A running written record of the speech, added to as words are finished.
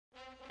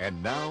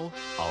And now,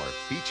 our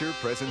feature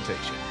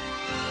presentation.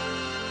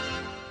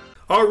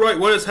 Alright,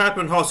 what has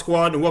happened,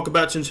 HawkSquad, and welcome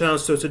back to the channel.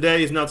 So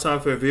today is now time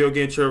for a video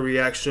game trailer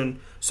reaction.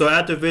 So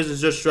Activision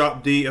just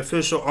dropped the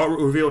official art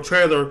reveal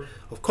trailer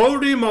of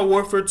CoD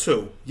MW2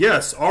 Artwork.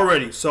 Yes,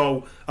 already.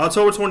 So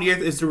October 28th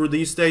is the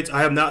release date.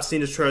 I have not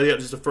seen this trailer yet,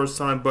 this is the first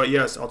time, but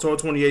yes, October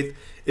 28th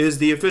is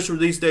the official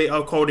release date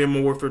of CoD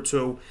MW2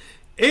 Artwork.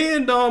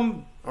 And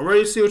I'm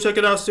ready to check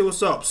it out, see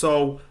what's up.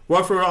 So,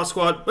 what for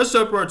HawkSquad? Let's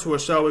jump right to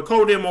it, shall we?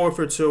 CoD MW2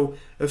 Artwork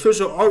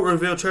official art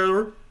reveal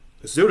trailer.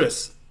 Let's do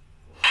this.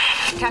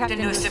 Captain,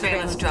 new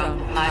surveillance drone.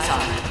 Eyes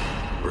on.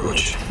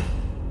 Roach.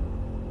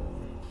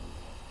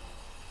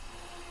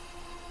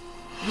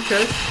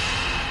 Okay.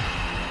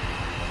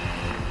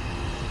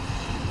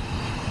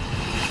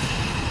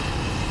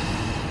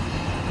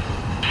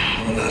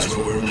 Well, that's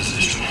where we're in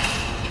position.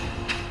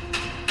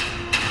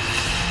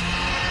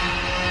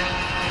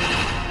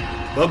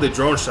 Love the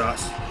drone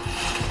shots.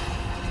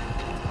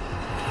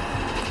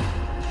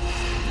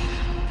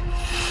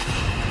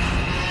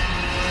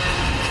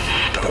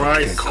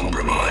 Getting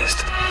compromised.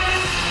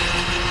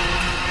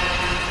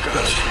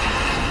 Guys.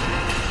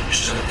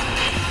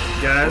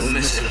 Guys.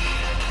 Listen.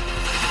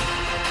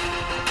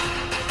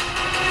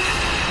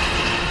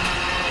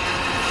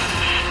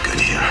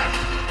 Good here.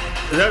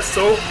 Is that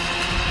soap?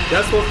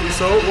 That's supposed to be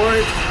soap,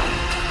 right?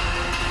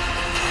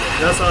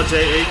 That's on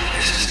J8.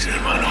 This is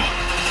good, mano.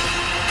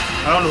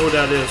 I don't know who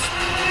that is.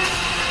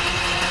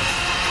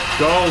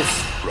 Ghost.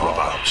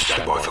 Bravo,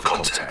 stand by for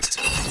contact.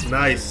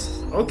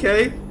 Nice.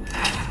 Okay.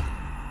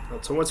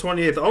 October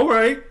 28th.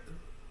 Alright.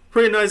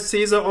 Pretty nice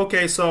teaser.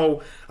 Okay,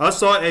 so I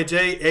saw it at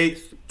J8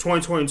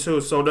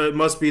 2022, so that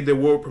must be the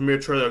world premiere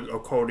trailer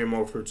of CoD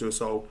MW2.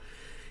 So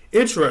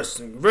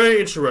interesting.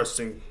 Very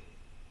interesting.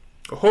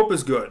 I hope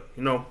it's good.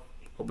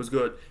 Hope it's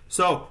good.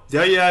 So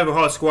there you have it,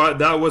 HawkSquad.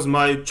 That was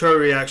my trailer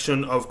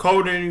reaction of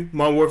CoD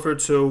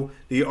MW2,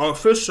 the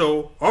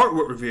official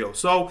artwork reveal.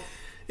 So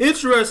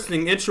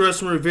interesting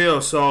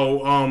reveal.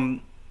 So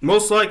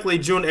most likely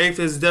June 8th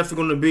is definitely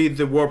going to be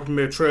the world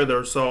premiere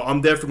trailer, so I'm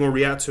definitely going to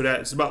react to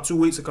that. It's about 2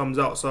 weeks it comes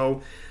out,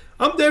 so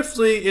I'm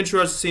definitely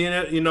interested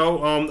in seeing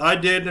it. I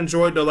did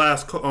enjoy the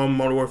last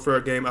Modern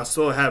Warfare game. I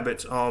still have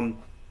it.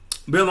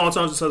 Been a long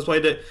time since I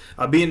played it.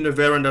 I beat the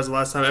veteran. That's the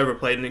last time I ever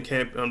played in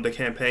the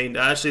campaign.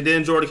 I actually did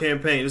enjoy the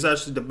campaign. It's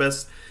actually the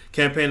best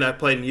campaign I've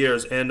played in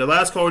years. And the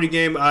last CoD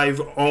game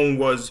I've owned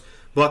was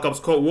Black Ops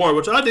Cold War,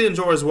 which I did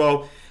enjoy as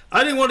well.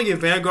 I didn't want to get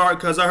Vanguard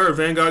because I heard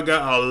Vanguard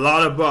got a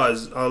lot of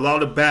buzz, a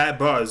lot of bad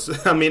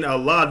buzz. I mean, a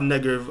lot of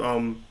negative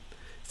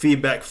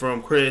feedback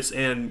from critics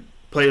and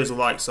players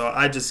alike. So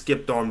I just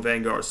skipped on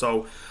Vanguard.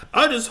 So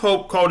I just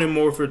hope CoD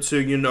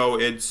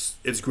MW2,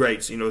 it's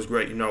great. It's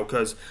great.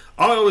 Because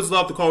I always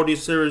loved the Call of Duty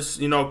series.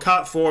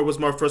 COD 4 was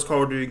my first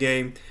Call of Duty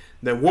game.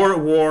 Then World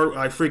at War,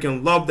 I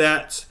freaking love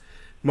that.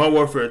 Modern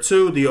Warfare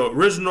 2, the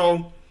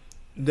original.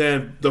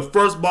 Then the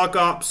first Black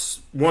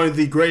Ops, one of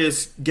the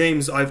greatest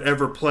games I've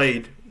ever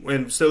played,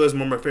 and still is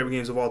one of my favorite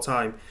games of all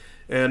time.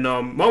 And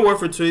Modern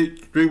Warfare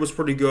 3 was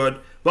pretty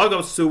good. Black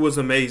Ops 2 was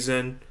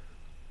amazing.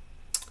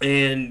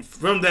 And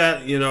from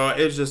that,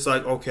 it's just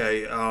like,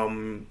 okay,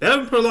 they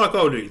haven't put a lot of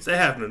Call of Duty. They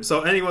haven't.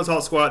 So anyways,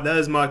 HawkSquad, that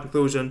is my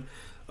conclusion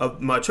of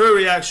my trailer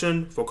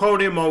reaction for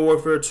CoD Modern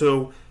Warfare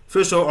 2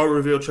 official art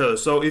reveal trailer.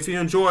 So if you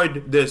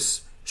enjoyed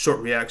this short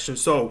reaction,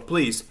 so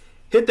please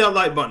hit that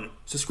like button,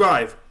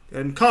 subscribe,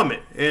 and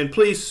comment. And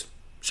please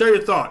share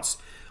your thoughts.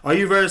 Are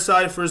you very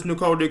excited for this new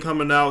Call of Duty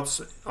coming out?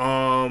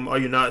 Are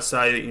you not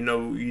excited?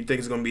 You think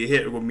it's going to be a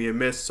hit or going to be a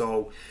miss?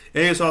 So,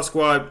 anyways,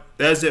 HawkSquad,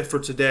 that's it for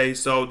today.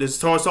 So, this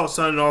is TaurusHawk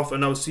signing off,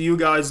 and I'll see you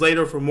guys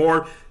later for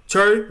more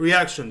trailer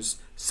reactions.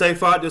 Stay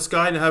fly out the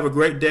sky and have a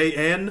great day,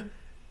 and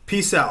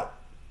peace out.